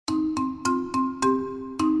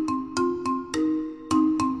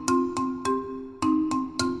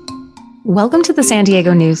Welcome to the San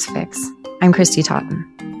Diego News Fix. I'm Christy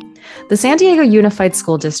Totten. The San Diego Unified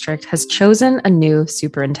School District has chosen a new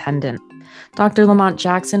superintendent. Dr. Lamont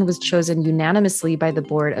Jackson was chosen unanimously by the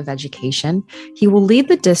Board of Education. He will lead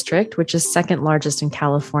the district, which is second largest in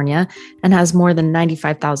California and has more than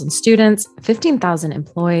 95,000 students, 15,000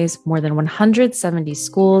 employees, more than 170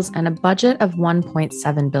 schools, and a budget of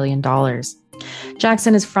 $1.7 billion.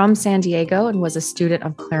 Jackson is from San Diego and was a student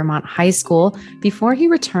of Claremont High School before he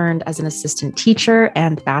returned as an assistant teacher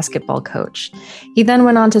and basketball coach. He then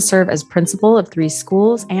went on to serve as principal of 3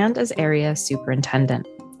 schools and as area superintendent.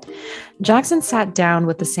 Jackson sat down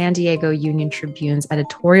with the San Diego Union Tribune's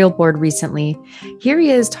editorial board recently. Here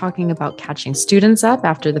he is talking about catching students up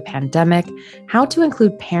after the pandemic, how to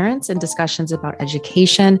include parents in discussions about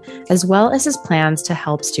education, as well as his plans to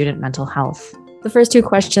help student mental health. The first 2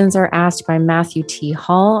 questions are asked by Matthew T.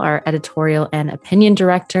 Hall, our editorial and opinion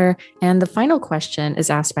director, and the final question is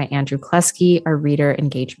asked by Andrew Kleske, our reader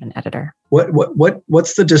engagement editor.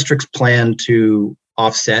 What's the district's plan to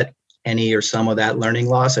offset any or some of that learning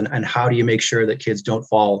loss, and how do you make sure that kids don't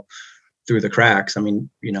fall through the cracks? I mean,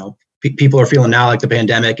 people are feeling now like the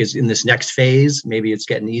pandemic is in this next phase. Maybe it's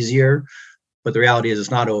getting easier, but the reality is it's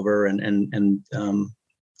not over, and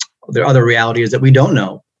the other reality is that we don't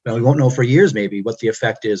know. We won't know for years, maybe, what the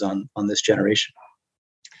effect is on this generation.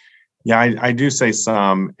 Yeah, I do say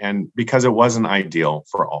some, and because it wasn't ideal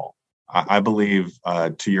for all. I believe,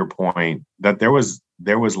 to your point, that there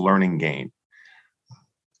was learning gain.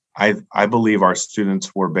 I believe our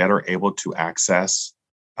students were better able to access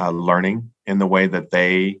learning in the way that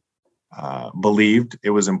they believed it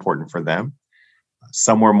was important for them.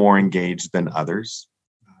 Some were more engaged than others.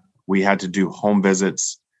 We had to do home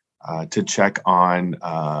visits to check on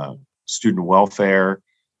student welfare.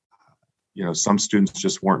 Some students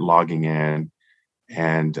just weren't logging in,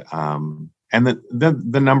 and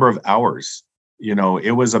the number of hours.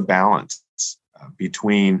 It was a balance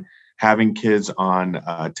between having kids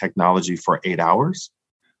on technology for 8 hours,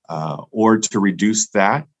 or to reduce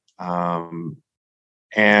that,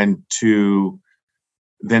 and to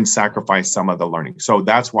then sacrifice some of the learning. So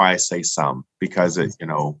that's why I say some, because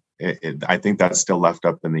I think that's still left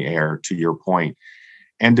up in the air, to your point,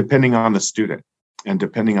 and depending on the student and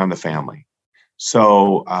depending on the family.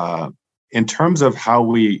 So in terms of how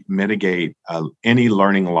we mitigate any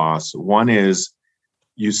learning loss, one is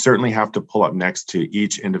you certainly have to pull up next to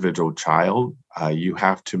each individual child. You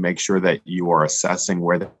have to make sure that you are assessing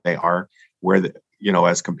where they are,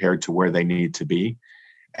 as compared to where they need to be.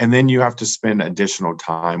 And then you have to spend additional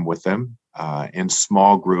time with them in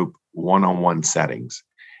small group one-on-one settings.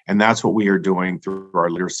 And that's what we are doing through our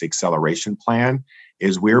literacy acceleration plan,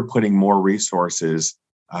 is we're putting more resources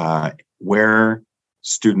where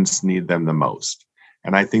students need them the most.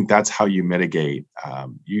 And I think that's how you mitigate.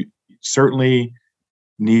 You certainly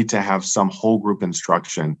need to have some whole group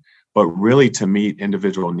instruction, but really to meet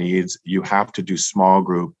individual needs, you have to do small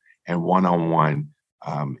group and one-on-one.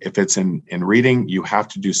 If it's in reading, you have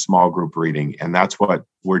to do small group reading. And that's what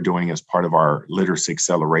we're doing as part of our literacy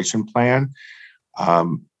acceleration plan.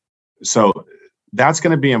 So that's going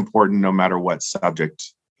to be important no matter what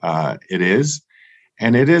subject it is.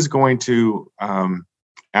 And it is going to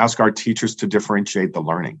ask our teachers to differentiate the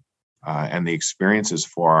learning and the experiences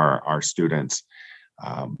for our students.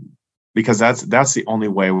 Because that's the only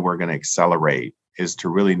way we're going to accelerate, is to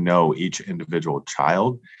really know each individual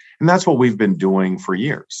child. And that's what we've been doing for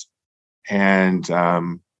years. And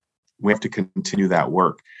we have to continue that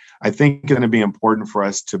work. I think it's going to be important for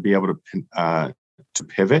us to be able to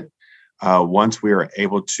pivot once we are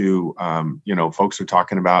able to, folks are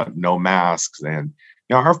talking about no masks, and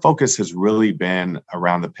our focus has really been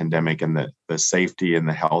around the pandemic and the safety and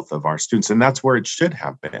the health of our students. And that's where it should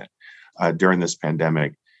have been during this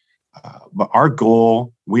pandemic. But our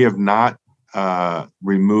goal, we have not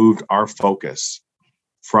removed our focus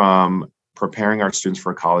from preparing our students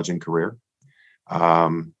for college and career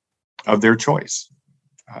of their choice,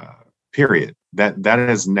 period. That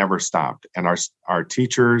has never stopped. And our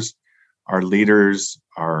teachers, our leaders,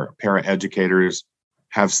 our paraeducators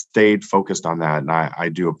have stayed focused on that. And I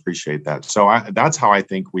do appreciate that. So that's how I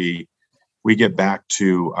think we get back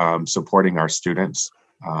to supporting our students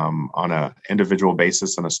on an individual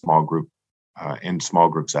basis in a small group, in small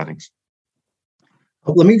group settings.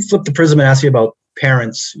 Let me flip the prism and ask you about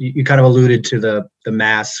parents. You kind of alluded to the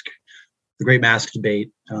great mask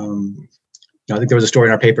debate. I think there was a story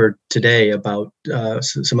in our paper today about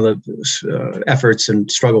some of the efforts and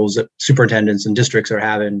struggles that superintendents and districts are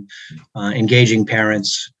having engaging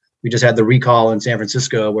parents. We just had the recall in San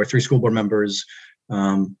Francisco where 3 school board members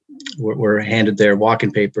were handed their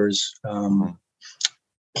walk-in papers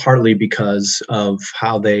partly because of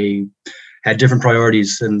how they had different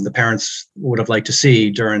priorities than the parents would have liked to see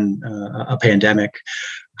during a pandemic.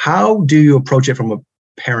 How do you approach it from a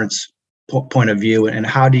parent's point of view, and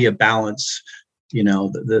how do you balance,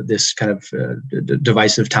 this kind of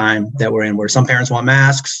divisive time that we're in, where some parents want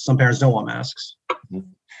masks, some parents don't want masks?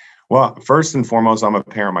 Well, first and foremost, I'm a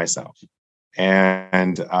parent myself,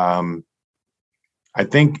 and I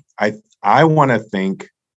think I want to think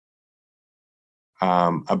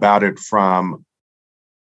about it from,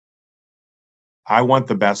 I want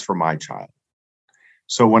the best for my child.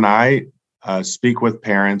 So when I speak with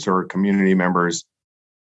parents or community members,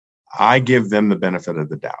 I give them the benefit of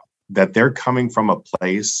the doubt that they're coming from a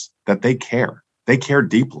place that they care. They care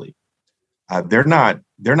deeply. They're not,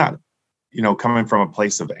 coming from a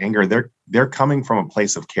place of anger. They're coming from a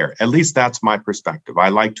place of care. At least that's my perspective. I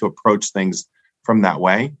like to approach things from that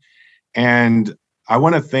way. And I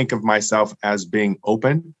want to think of myself as being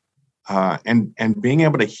open and being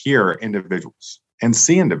able to hear individuals and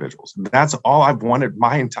see individuals. That's all I've wanted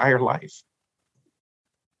my entire life,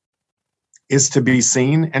 is to be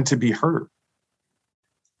seen and to be heard.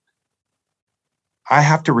 I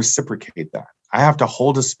have to reciprocate that. I have to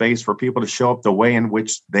hold a space for people to show up the way in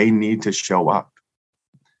which they need to show up.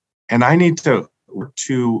 And I need to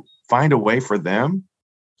find a way for them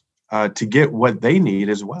to get what they need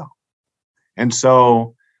as well. And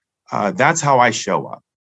so that's how I show up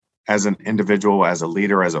as an individual, as a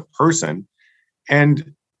leader, as a person.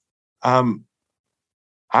 And I'm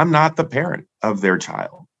not the parent of their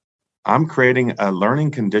child. I'm creating a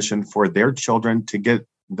learning condition for their children to get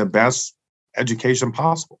the best education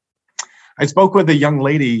possible. I spoke with a young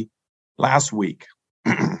lady last week.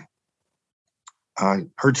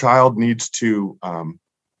 Her child needs to,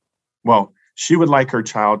 she would like her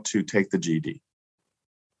child to take the GED.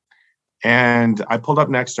 And I pulled up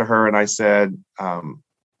next to her and I said,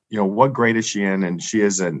 what grade is she in? And she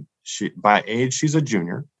by age, she's a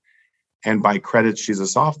junior. And by credit, she's a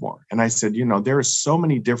sophomore. And I said, there are so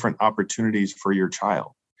many different opportunities for your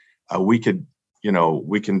child. We can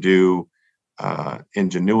do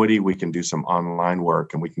Ingenuity. We can do some online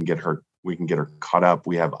work, and we can get her caught up.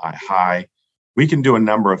 We have iHigh. We can do a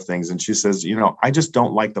number of things. And she says, I just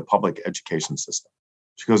don't like the public education system.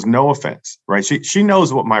 She goes, no offense, right? She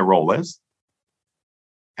knows what my role is.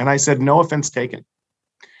 And I said, no offense taken.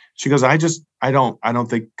 She goes, I don't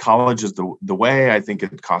think college is the way. I think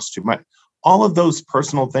it costs too much. All of those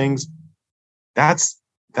personal things, that's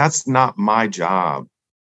not my job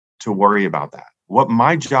to worry about that. What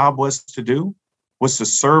my job was to do was to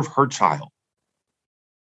serve her child.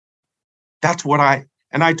 That's what I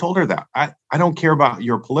told her that. I don't care about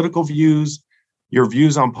your political views, your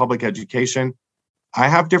views on public education. I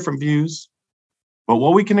have different views, but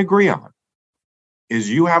what we can agree on is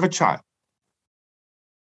you have a child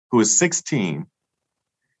who is 16,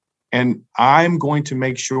 and I'm going to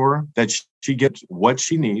make sure that she gets what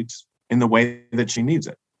she needs in the way that she needs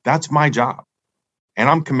it. That's my job. And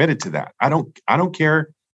I'm committed to that. I don't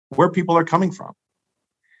care where people are coming from.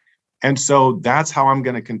 And so that's how I'm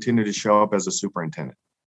going to continue to show up as a superintendent.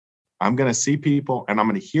 I'm going to see people and I'm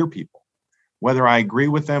going to hear people, whether I agree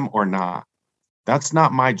with them or not. That's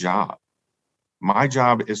not my job. My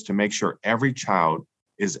job is to make sure every child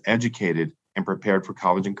is educated and prepared for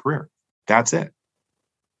college and career. That's it.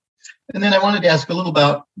 And then I wanted to ask a little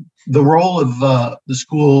about the role of the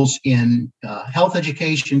schools in health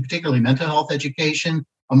education, particularly mental health education.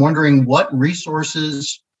 I'm wondering what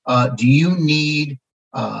resources do you need,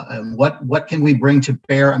 and what can we bring to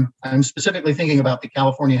bear? I'm specifically thinking about the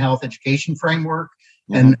California Health Education Framework,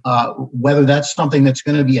 and whether that's something that's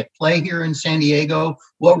going to be at play here in San Diego.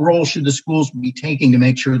 What role should the schools be taking to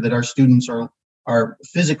make sure that our students are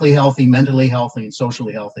physically healthy, mentally healthy, and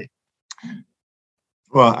socially healthy?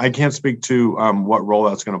 Well, I can't speak to what role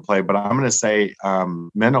that's going to play, but I'm going to say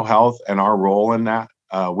mental health and our role in that,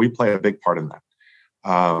 we play a big part in that.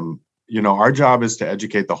 Our job is to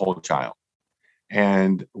educate the whole child,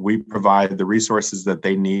 and we provide the resources that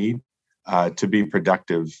they need to be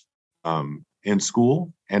productive in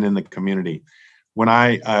school and in the community. When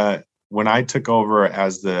I took over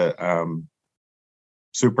as the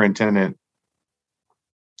superintendent,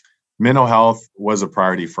 mental health was a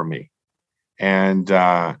priority for me. And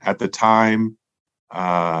at the time,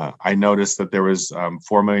 I noticed that there was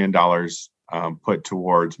 $4 million put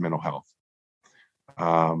towards mental health.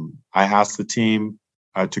 I asked the team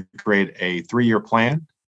to create a 3-year plan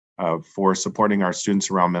for supporting our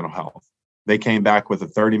students around mental health. They came back with a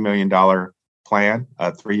 $30 million plan,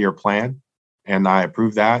 a 3-year plan, and I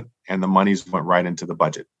approved that, and the monies went right into the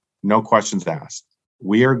budget. No questions asked.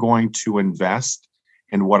 We are going to invest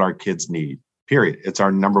in what our kids need. period. It's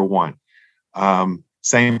our number one.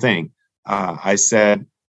 Same thing. I said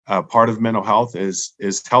part of mental health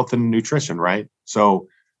is health and nutrition, right? So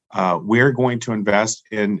we're going to invest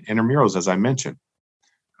in intramurals, as I mentioned.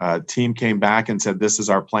 Team came back and said, this is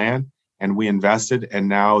our plan, and we invested. And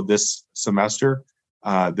now this semester,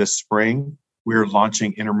 this spring, we're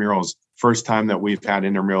launching intramurals. First time that we've had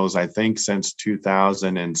intramurals, I think, since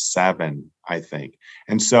 2007, I think.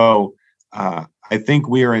 And so I think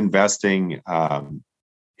we are investing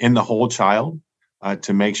in the whole child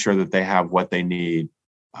to make sure that they have what they need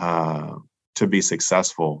to be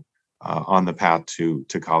successful on the path to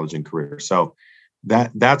college and career. So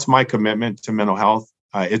that's my commitment to mental health.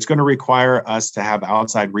 It's going to require us to have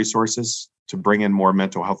outside resources to bring in more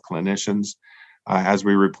mental health clinicians. As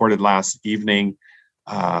we reported last evening,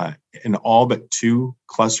 in all but 2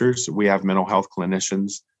 clusters, we have mental health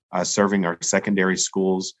clinicians serving our secondary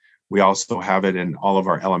schools. We also have it in all of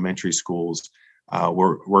our elementary schools.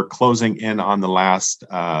 We're closing in on the last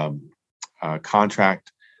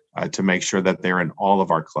contract to make sure that they're in all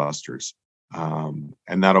of our clusters. And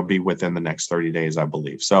that'll be within the next 30 days, I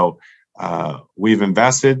believe. So we've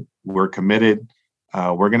invested, we're committed,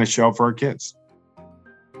 we're going to show up for our kids.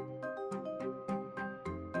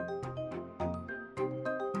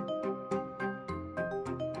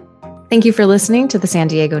 Thank you for listening to the San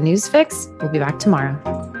Diego News Fix. We'll be back tomorrow.